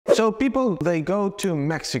So people, they go to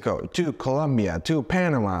Mexico, to Colombia, to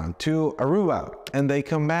Panama, to Aruba, and they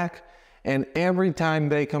come back. And every time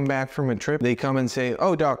they come back from a trip, they come and say,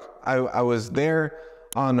 oh, doc, I was there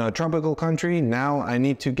on a tropical country. Now I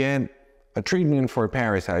need to get a treatment for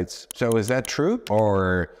parasites. So is that true?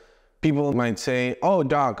 Or people might say, oh,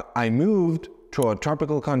 doc, I moved to a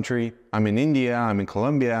tropical country. I'm in India, I'm in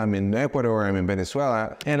Colombia, I'm in Ecuador, I'm in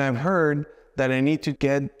Venezuela. And I've heard that I need to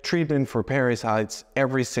get treatment for parasites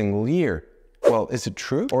every single year. Well, is it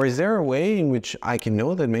true? Or is there a way in which I can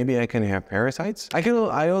know that maybe I can have parasites?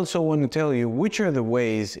 I also want to tell you which are the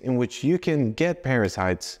ways in which you can get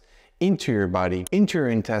parasites into your body, into your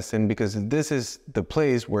intestine, because this is the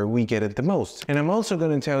place where we get it the most. And I'm also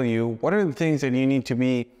going to tell you what are the things that you need to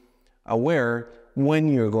be aware when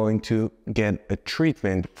you're going to get a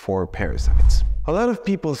treatment for parasites. A lot of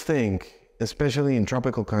people think, especially in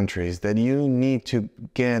tropical countries, that you need to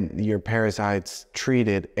get your parasites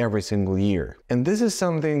treated every single year. And this is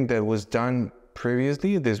something that was done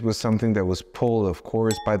previously. This was something that was pulled, of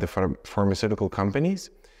course, by the pharmaceutical companies.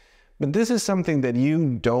 But this is something that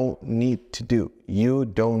you don't need to do. You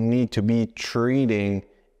don't need to be treating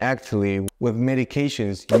actually with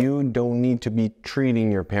medications. You don't need to be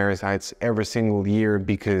treating your parasites every single year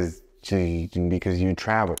because you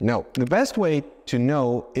travel. No, the best way to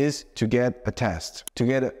know is to get a test, to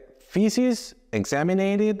get a feces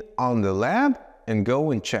examined on the lab and go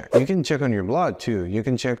and check. You can check on your blood too. You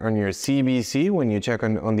can check on your CBC when you check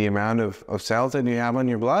on the amount of cells that you have on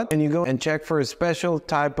your blood, and you go and check for a special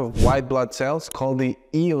type of white blood cells called the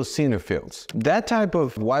eosinophils. That type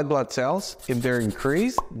of white blood cells, if they're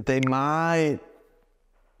increased, they might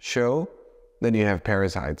show that you have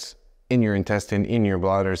parasites in your intestine, in your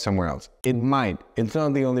blood, or somewhere else. It might. It's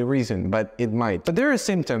not the only reason, but it might. But there are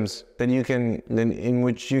symptoms that in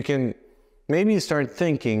which you can maybe start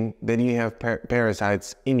thinking that you have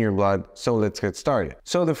parasites in your blood. So let's get started.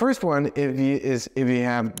 So the first one if you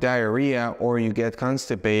have diarrhea, or you get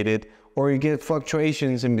constipated, or you get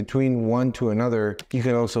fluctuations in between one to another. You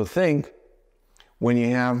can also think when you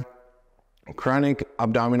have chronic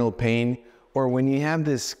abdominal pain, or when you have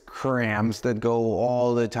these cramps that go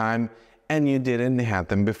all the time and you didn't have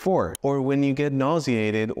them before, or when you get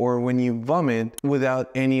nauseated, or when you vomit without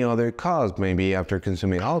any other cause, maybe after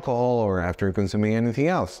consuming alcohol or after consuming anything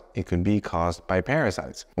else. It could be caused by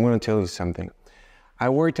parasites. I'm going to tell you something. I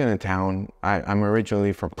worked in a town, I'm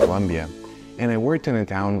originally from Colombia, and I worked in a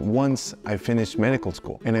town once I finished medical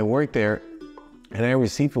school, and I worked there, and I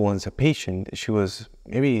received once a patient. She was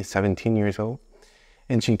maybe 17 years old.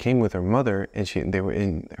 And she came with her mother,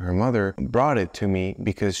 and her mother brought it to me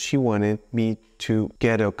because she wanted me to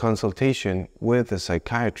get a consultation with a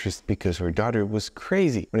psychiatrist because her daughter was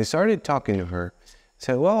crazy. When I started talking to her, I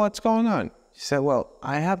said, well, what's going on? She said, well,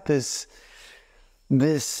 I have this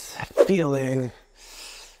feeling,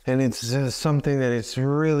 and it's something that it's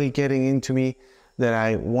really getting into me, that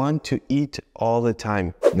I want to eat all the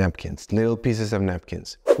time. Napkins, little pieces of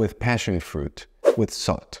napkins with passion fruit, with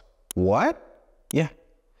salt. What? Yeah.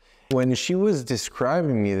 When she was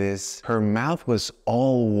describing me this, her mouth was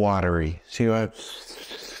all watery. She went,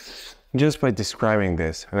 just by describing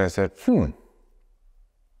this. And I said, So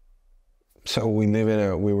we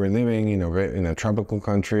were living in a tropical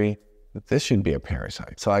country. This should be a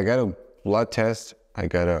parasite. So I got a blood test, I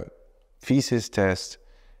got a feces test,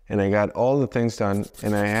 and I got all the things done,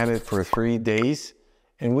 and I had it for 3 days,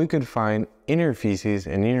 and we could find in her feces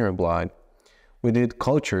and in her blood. We did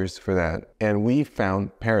cultures for that, and we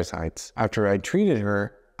found parasites. After I treated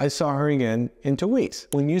her, I saw her again in 2 weeks.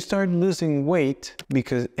 When you start losing weight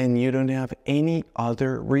and you don't have any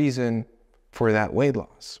other reason for that weight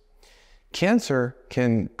loss. Cancer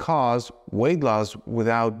can cause weight loss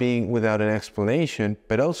without an explanation,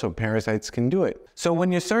 but also parasites can do it. So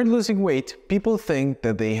when you start losing weight, people think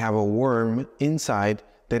that they have a worm inside,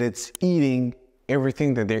 that it's eating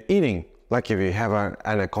everything that they're eating. Like if you have an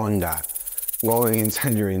anaconda going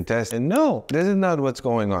inside your intestine. No, this is not what's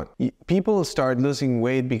going on. People start losing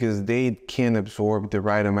weight because they can't absorb the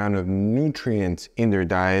right amount of nutrients in their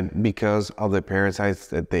diet because of the parasites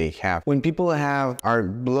that they have. When people are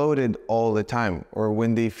bloated all the time, or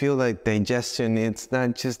when they feel like digestion, it's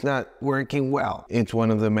just not working well, it's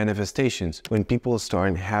one of the manifestations. When people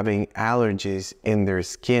start having allergies in their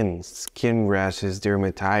skin rashes,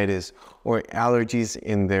 dermatitis, or allergies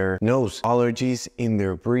in their nose, allergies in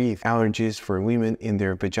their breath, allergies for women in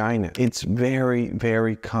their vagina. It's very,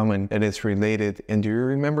 very common that it's related. And do you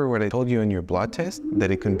remember what I told you on your blood test?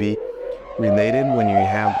 That it can be related when you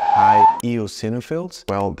have high eosinophils?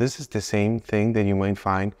 Well, this is the same thing that you might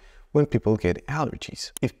find when people get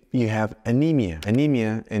allergies. If you have anemia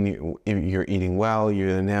and if you're eating well, you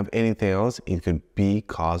don't have anything else, it could be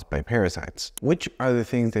caused by parasites. Which are the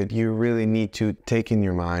things that you really need to take in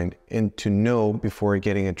your mind and to know before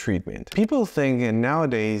getting a treatment? People think, and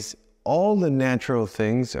nowadays, all the natural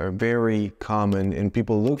things are very common and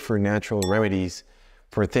people look for natural remedies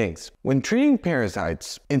for things. When treating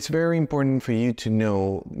parasites, it's very important for you to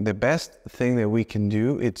know the best thing that we can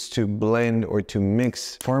do is to blend or to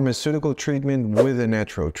mix pharmaceutical treatment with a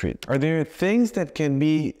natural treatment. Are there things that can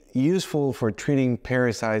be useful for treating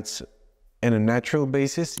parasites on a natural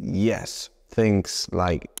basis? Yes. Things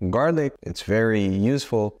like garlic, it's very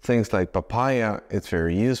useful. Things like papaya, it's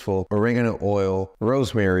very useful. Oregano oil,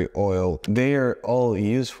 rosemary oil, they are all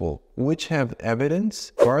useful. Which have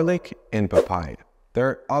evidence? Garlic and papaya. There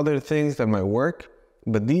are other things that might work,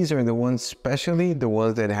 but these are the ones, especially the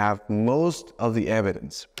ones that have most of the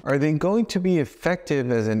evidence. Are they going to be effective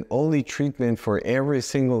as an only treatment for every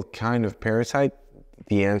single kind of parasite?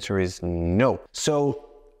 The answer is no. So,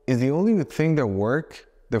 is the only thing that work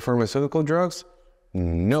the pharmaceutical drugs?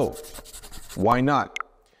 No. Why not?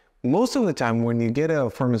 Most of the time when you get a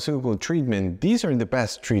pharmaceutical treatment, these are the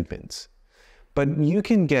best treatments. But you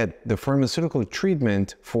can get the pharmaceutical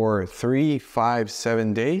treatment for 3, 5,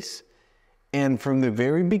 7 days, and from the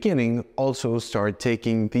very beginning also start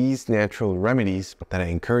taking these natural remedies that I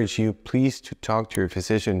encourage you please to talk to your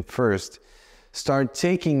physician first. Start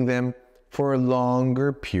taking them for a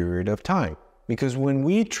longer period of time. Because when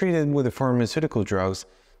we treat it with the pharmaceutical drugs,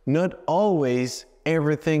 not always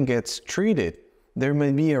everything gets treated. There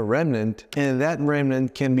may be a remnant, and that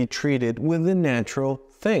remnant can be treated with the natural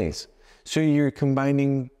things. So you're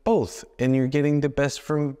combining both, and you're getting the best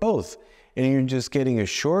from both. And you're just getting a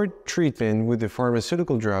short treatment with the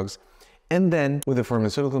pharmaceutical drugs, and then with the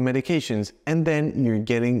pharmaceutical medications, and then you're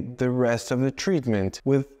getting the rest of the treatment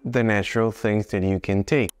with the natural things that you can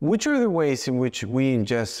take. Which are the ways in which we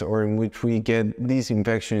ingest or in which we get these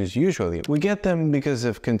infections usually? We get them because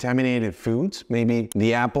of contaminated foods. Maybe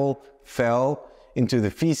the apple fell into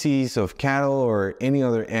the feces of cattle or any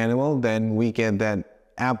other animal, then we get that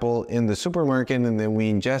apple in the supermarket and then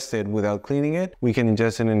we ingest it without cleaning it. We can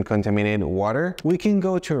ingest it in contaminated water. We can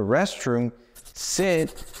go to a restroom,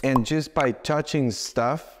 sit, and just by touching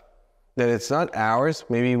stuff that it's not ours,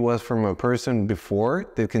 maybe it was from a person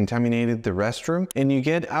before that contaminated the restroom, and you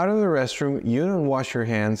get out of the restroom, you don't wash your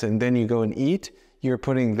hands, and then you go and eat, you're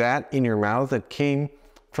putting that in your mouth that came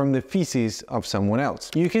from the feces of someone else.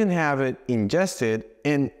 You can have it ingested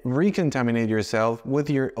and recontaminate yourself with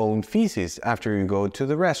your own feces after you go to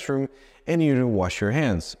the restroom and you don't wash your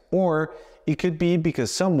hands. Or it could be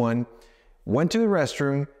because someone went to the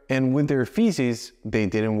restroom and with their feces, they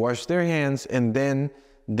didn't wash their hands, and then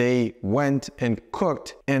they went and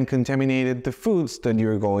cooked and contaminated the foods that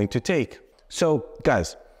you're going to take. So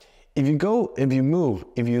guys, if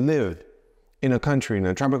you live in a country, in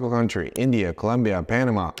a tropical country, India, Colombia,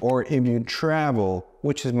 Panama, or if you travel,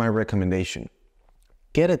 which is my recommendation,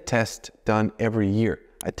 get a test done every year,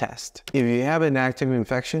 a test. If you have an active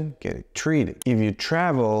infection, get it treated. If you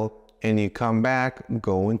travel and you come back,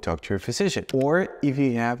 go and talk to your physician. Or if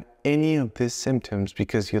you have any of these symptoms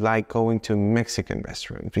because you like going to Mexican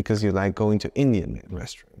restaurants, because you like going to Indian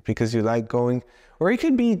restaurants, because you like going, or it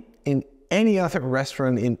could be in any other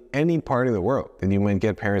restaurant in any part of the world, then you might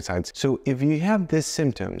get parasites. So if you have these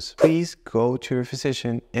symptoms, please go to your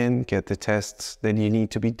physician and get the tests that you need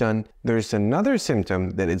to be done. There's another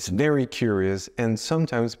symptom that is very curious and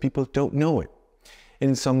sometimes people don't know it.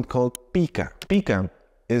 And it's something called pica. Pica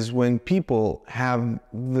is when people have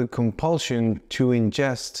the compulsion to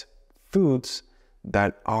ingest foods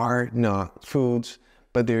that are not foods,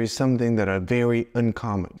 but there is something that are very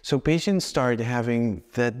uncommon. So patients start having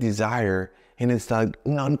that desire, and it's that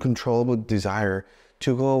non-controllable desire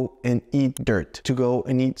to go and eat dirt, to go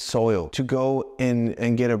and eat soil, to go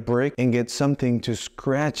and get a brick and get something to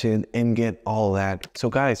scratch it and get all that. So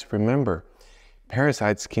guys, remember,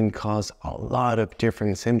 parasites can cause a lot of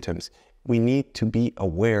different symptoms. We need to be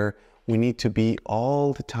aware. We need to be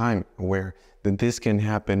all the time aware that this can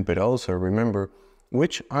happen, but also remember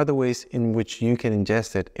which are the ways in which you can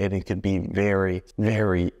ingest it, and it could be very,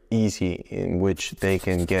 very easy in which they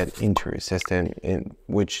can get into your system, in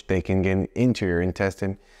which they can get into your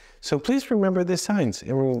intestine. So please remember the signs,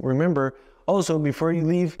 and remember also before you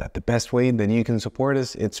leave that the best way that you can support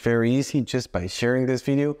us, it's very easy just by sharing this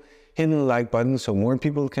video, hitting the like button so more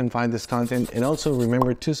people can find this content, and also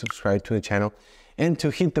remember to subscribe to the channel and to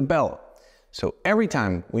hit the bell. So every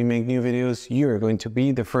time we make new videos, you're going to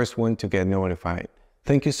be the first one to get notified.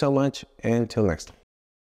 Thank you so much, and until next time.